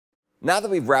Now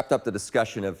that we've wrapped up the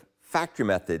discussion of factory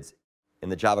methods in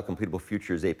the Java Completable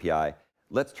Futures API,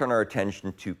 let's turn our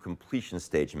attention to completion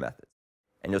stage methods.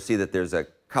 And you'll see that there's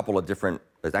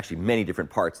actually many different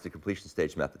parts to completion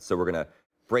stage methods. So we're going to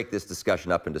break this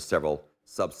discussion up into several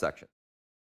subsections.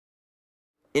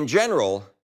 In general,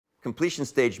 completion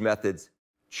stage methods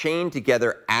chain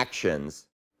together actions,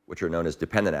 which are known as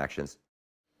dependent actions,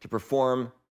 to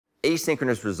perform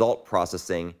asynchronous result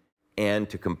processing and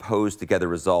to compose together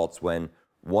results when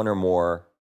one or more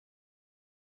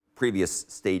previous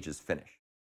stages finish.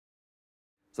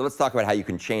 So let's talk about how you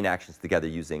can chain actions together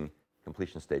using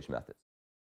completion stage methods.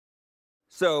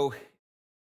 So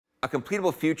a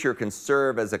completable future can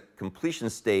serve as a completion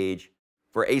stage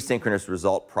for asynchronous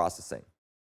result processing.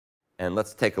 And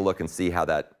let's take a look and see how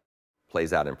that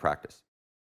plays out in practice.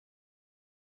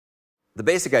 The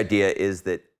basic idea is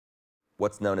that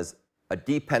what's known as a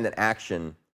dependent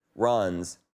action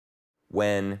runs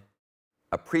when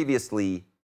a previously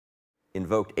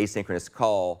invoked asynchronous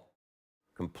call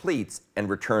completes and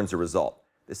returns a result.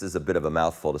 This is a bit of a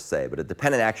mouthful to say, but a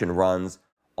dependent action runs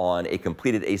on a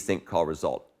completed async call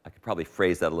result. I could probably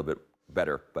phrase that a little bit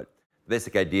better, but the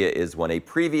basic idea is when a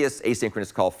previous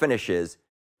asynchronous call finishes,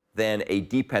 then a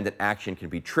dependent action can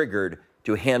be triggered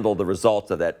to handle the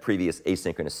results of that previous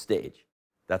asynchronous stage.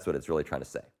 That's what it's really trying to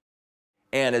say.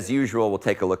 And as usual, we'll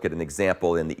take a look at an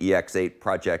example in the EX8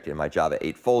 project in my Java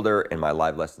 8 folder in my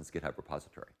Live Lessons GitHub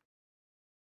repository.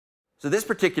 So this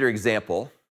particular example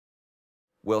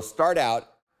will start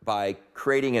out by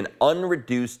creating an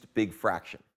unreduced big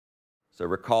fraction. So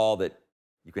recall that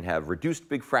you can have reduced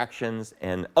big fractions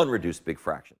and unreduced big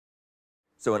fractions.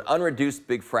 So an unreduced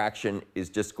big fraction is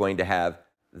just going to have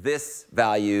this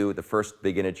value, the first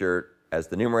big integer, as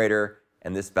the numerator,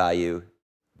 and this value,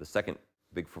 the second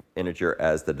big integer,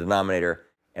 as the denominator.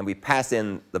 And we pass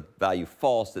in the value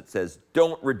false that says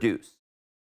don't reduce.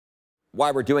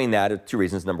 Why we're doing that are two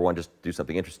reasons. Number one, just do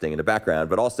something interesting in the background,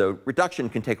 but also reduction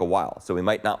can take a while, so we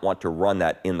might not want to run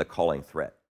that in the calling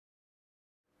thread.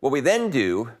 What we then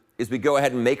do is we go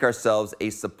ahead and make ourselves a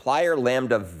supplier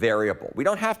lambda variable. We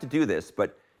don't have to do this,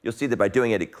 but you'll see that by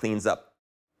doing it, it cleans up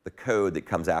the code that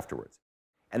comes afterwards.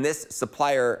 And this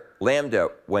supplier lambda,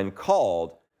 when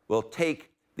called, will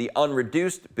take the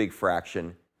unreduced big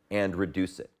fraction and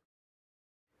reduce it.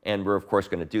 And we're, of course,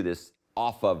 going to do this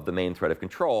off of the main thread of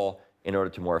control in order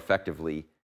to more effectively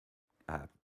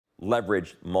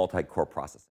leverage multi-core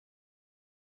processing.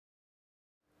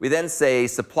 We then say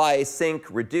supply sync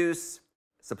reduce.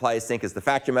 Supply sync is the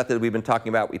factory method we've been talking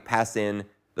about. We pass in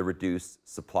the reduce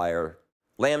supplier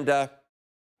lambda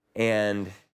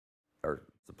or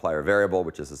supplier variable,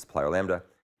 which is a supplier lambda.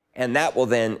 And that will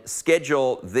then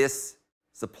schedule this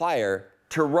supplier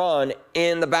to run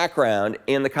in the background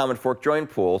in the common fork join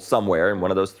pool somewhere in one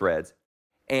of those threads.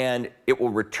 And it will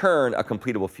return a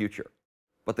completable future.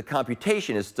 But the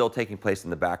computation is still taking place in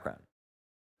the background.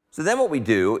 So then what we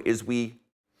do is we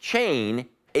chain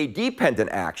a dependent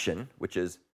action, which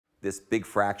is this big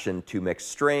fraction to mixed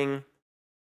string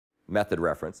method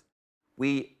reference.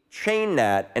 We chain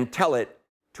that and tell it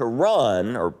to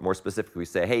run, or more specifically, we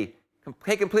say, hey,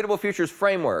 Completable Futures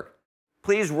framework,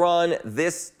 please run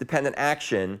this dependent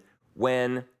action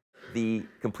when the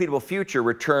completable future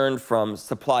returned from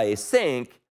supply async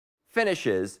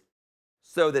finishes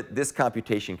so that this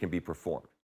computation can be performed.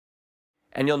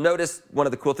 And you'll notice one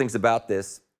of the cool things about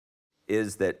this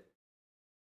is that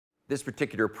this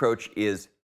particular approach is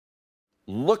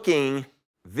looking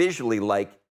visually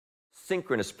like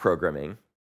synchronous programming.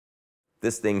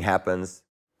 This thing happens,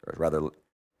 or rather,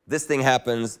 this thing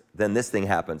happens, then this thing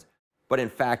happens. But in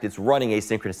fact, it's running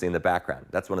asynchronously in the background.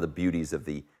 That's one of the beauties of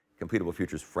the Completable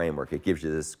Futures framework. It gives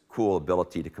you this cool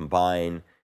ability to combine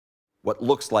what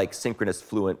looks like synchronous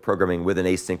fluent programming with an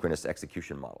asynchronous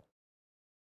execution model.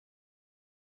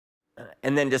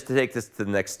 And then just to take this to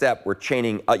the next step, we're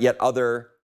chaining yet other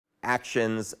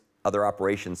actions, other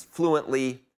operations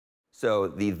fluently. So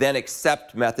the then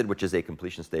except method, which is a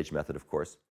completion stage method, of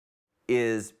course,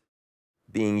 is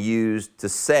being used to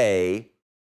say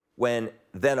when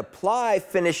then apply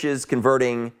finishes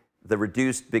converting the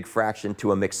reduced big fraction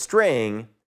to a mixed string,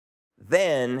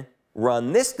 then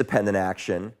run this dependent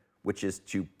action, which is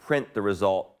to print the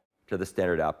result to the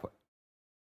standard output.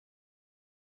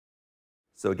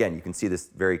 So again, you can see this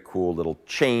very cool little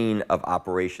chain of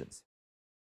operations.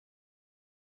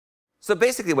 So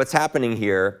basically what's happening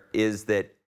here is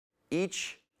that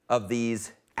each of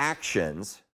these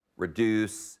actions,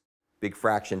 reduce, big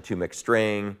fraction to mixed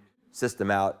string, system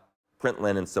out,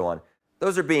 println, and so on,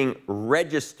 those are being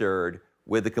registered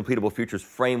with the Completable Futures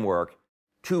framework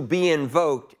to be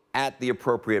invoked at the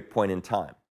appropriate point in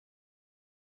time.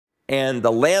 And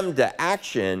the lambda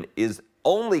action is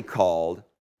only called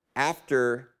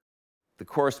after the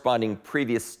corresponding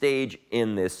previous stage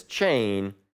in this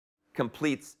chain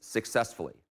completes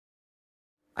successfully.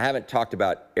 I haven't talked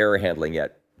about error handling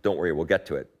yet. Don't worry, we'll get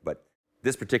to it. But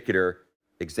this particular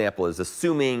example is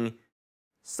assuming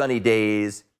sunny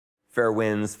days, fair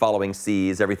winds, following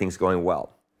seas, everything's going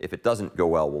well. If it doesn't go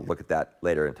well, we'll look at that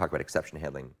later and talk about exception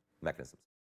handling mechanisms.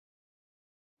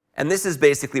 And this is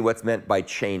basically what's meant by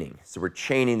chaining. So we're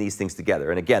chaining these things together.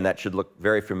 And again, that should look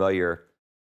very familiar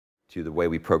to the way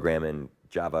we program in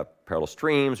Java parallel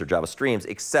streams or Java streams,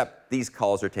 except these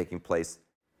calls are taking place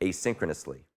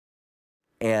asynchronously.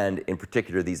 And in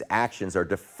particular, these actions are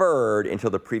deferred until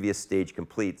the previous stage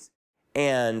completes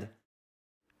and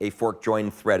a fork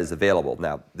join thread is available.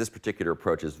 Now, this particular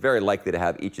approach is very likely to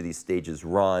have each of these stages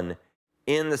run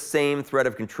in the same thread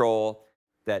of control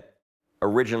that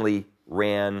originally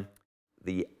ran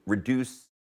the reduce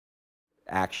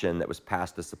action that was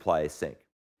passed to supply async.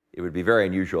 It would be very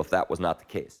unusual if that was not the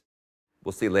case.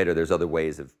 We'll see later there's other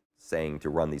ways of saying to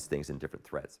run these things in different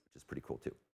threads, which is pretty cool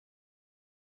too.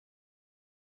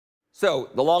 So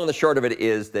the long and the short of it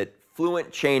is that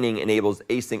fluent chaining enables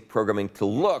async programming to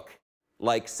look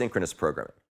like synchronous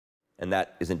programming. And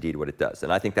that is indeed what it does.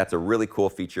 And I think that's a really cool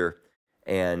feature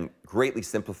and greatly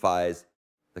simplifies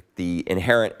the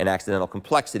inherent and accidental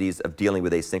complexities of dealing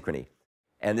with asynchrony.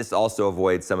 And this also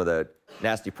avoids some of the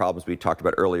nasty problems we talked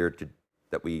about earlier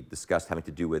that we discussed having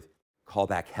to do with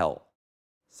callback hell.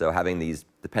 So having these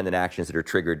dependent actions that are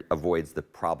triggered avoids the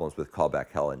problems with callback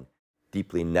hell and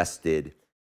deeply nested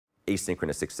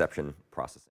asynchronous exception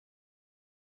processing.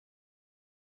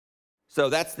 So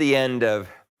that's the end of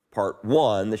part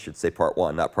one. This should say part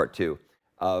one, not part two,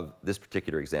 of this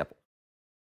particular example.